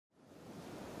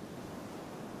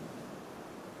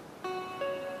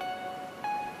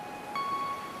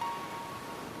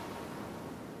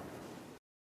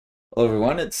Hello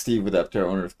everyone, it's Steve with Aptera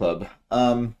Owners Club.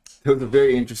 There was a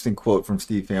very interesting quote from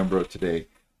Steve Fambro today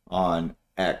on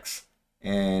X,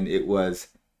 and it was,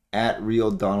 "At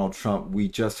real Donald Trump, we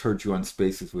just heard you on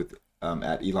Spaces with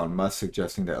at Elon Musk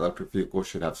suggesting that electric vehicles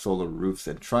should have solar roofs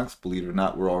and trunks. Believe it or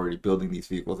not, we're already building these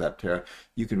vehicles at Aptera.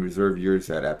 You can reserve yours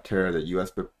at Aptera, the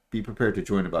U.S., but be prepared to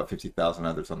join about 50,000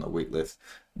 others on the wait list.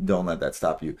 Don't let that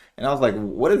stop you." And I was like,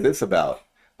 what is this about?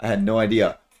 I had no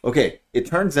idea. Okay, it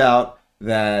turns out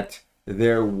that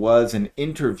there was an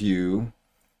interview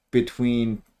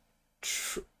between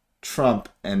Trump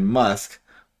and Musk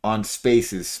on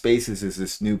Spaces. Spaces is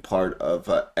this new part of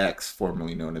X,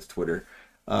 formerly known as Twitter,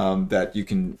 that you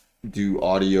can do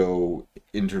audio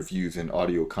interviews and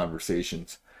audio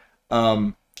conversations.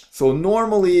 So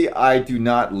normally I do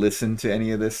not listen to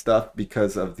any of this stuff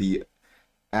because of the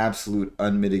absolute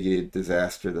unmitigated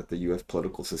disaster that the U.S.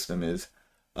 political system is.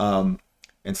 Um,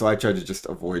 and so I try to just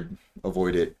avoid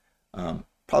it.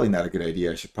 Probably not a good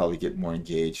idea. I should probably get more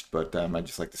engaged, but I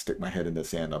just like to stick my head in the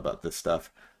sand about this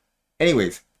stuff.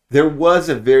 Anyways, there was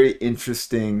a very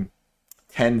interesting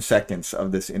 10 seconds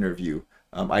of this interview.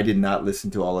 I did not listen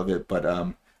to all of it, but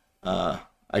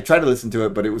I tried to listen to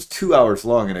it, but it was 2 hours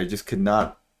long, and I just could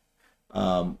not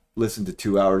listen to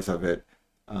 2 hours of it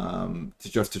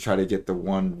just to try to get the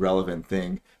one relevant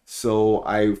thing. So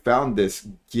I found this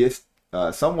gift.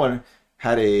 Someone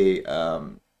had a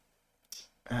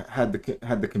had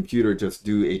the computer just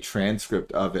do a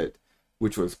transcript of it,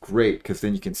 which was great because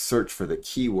then you can search for the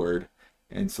keyword.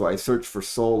 And so I searched for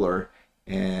solar,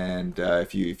 and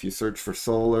if you search for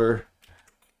solar,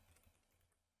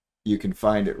 you can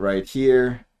find it right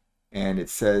here, and it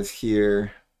says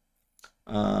here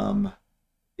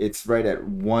it's right at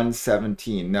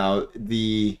 117. Now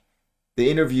the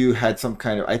interview had some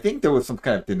kind of, I think there was some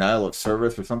kind of denial of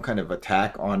service or some kind of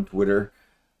attack on Twitter,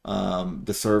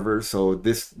 the server. So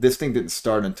this thing didn't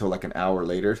start until like an hour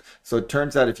later. So it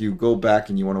turns out if you go back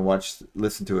and you want to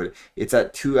listen to it, it's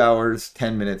at 2 hours,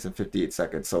 10 minutes, and 58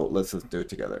 seconds. So let's listen to it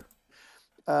together.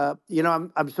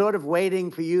 I'm sort of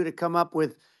waiting for you to come up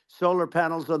with solar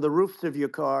panels on the roofs of your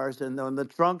cars and on the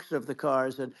trunks of the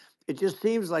cars, and it just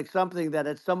seems like something that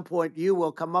at some point you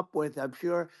will come up with. I'm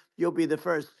sure you'll be the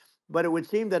first, but it would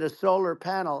seem that a solar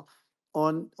panel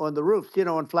on the roofs,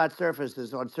 on flat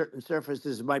surfaces, on certain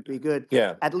surfaces might be good,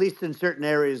 Yeah. at least in certain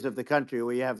areas of the country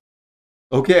where you have.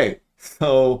 Okay,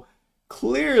 so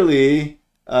clearly,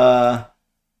 Donald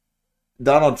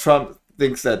Trump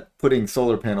thinks that putting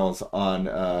solar panels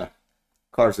on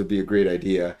cars would be a great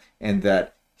idea, and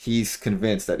that he's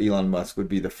convinced that Elon Musk would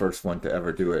be the first one to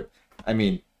ever do it. I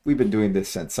mean, we've been doing this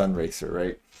since Sunracer,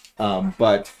 right?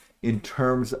 But in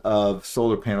terms of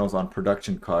solar panels on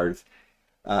production cars,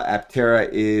 Aptera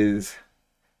is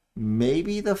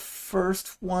maybe the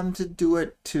first one to do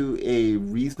it to a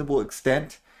reasonable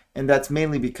extent, and that's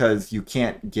mainly because you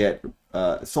can't get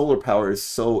solar power is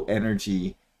so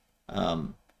energy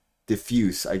um,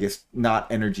 diffuse, I guess,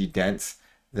 not energy dense,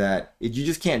 that you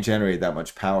just can't generate that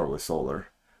much power with solar.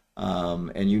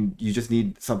 And you just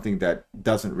need something that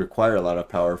doesn't require a lot of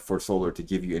power for solar to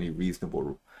give you any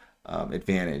reasonable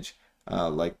advantage.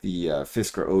 Like the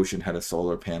Fisker Ocean had a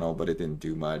solar panel, but it didn't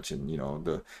do much, and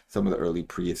the some of the early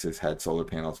Priuses had solar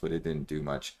panels, but it didn't do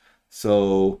much.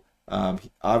 So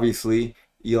obviously,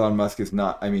 Elon Musk is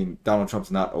not. I mean, Donald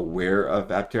Trump's not aware of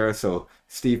Aptera, so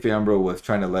Steve Fambro was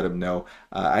trying to let him know.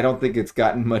 I don't think it's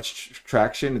gotten much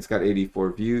traction. It's got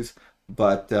 84 views,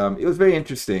 but it was very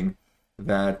interesting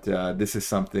that this is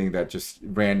something that just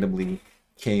randomly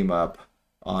came up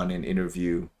on an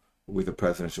interview with a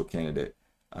presidential candidate.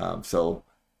 So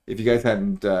if you guys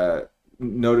hadn't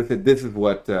noticed it, this is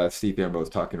what Steve Amber was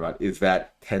talking about, is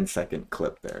that 10-second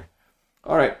clip there.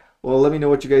 All right. Well, let me know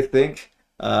what you guys think.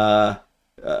 I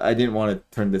didn't want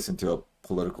to turn this into a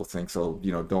political thing, so,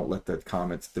 don't let the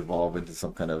comments devolve into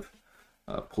some kind of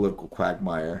political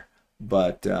quagmire.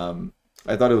 But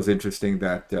I thought it was interesting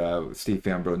that Steve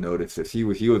Fambro noticed this. He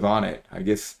was on it. I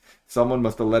guess someone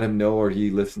must have let him know, or he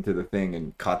listened to the thing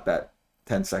and caught that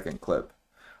 10-second clip.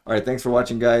 All right, thanks for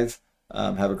watching, guys.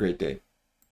 Have a great day.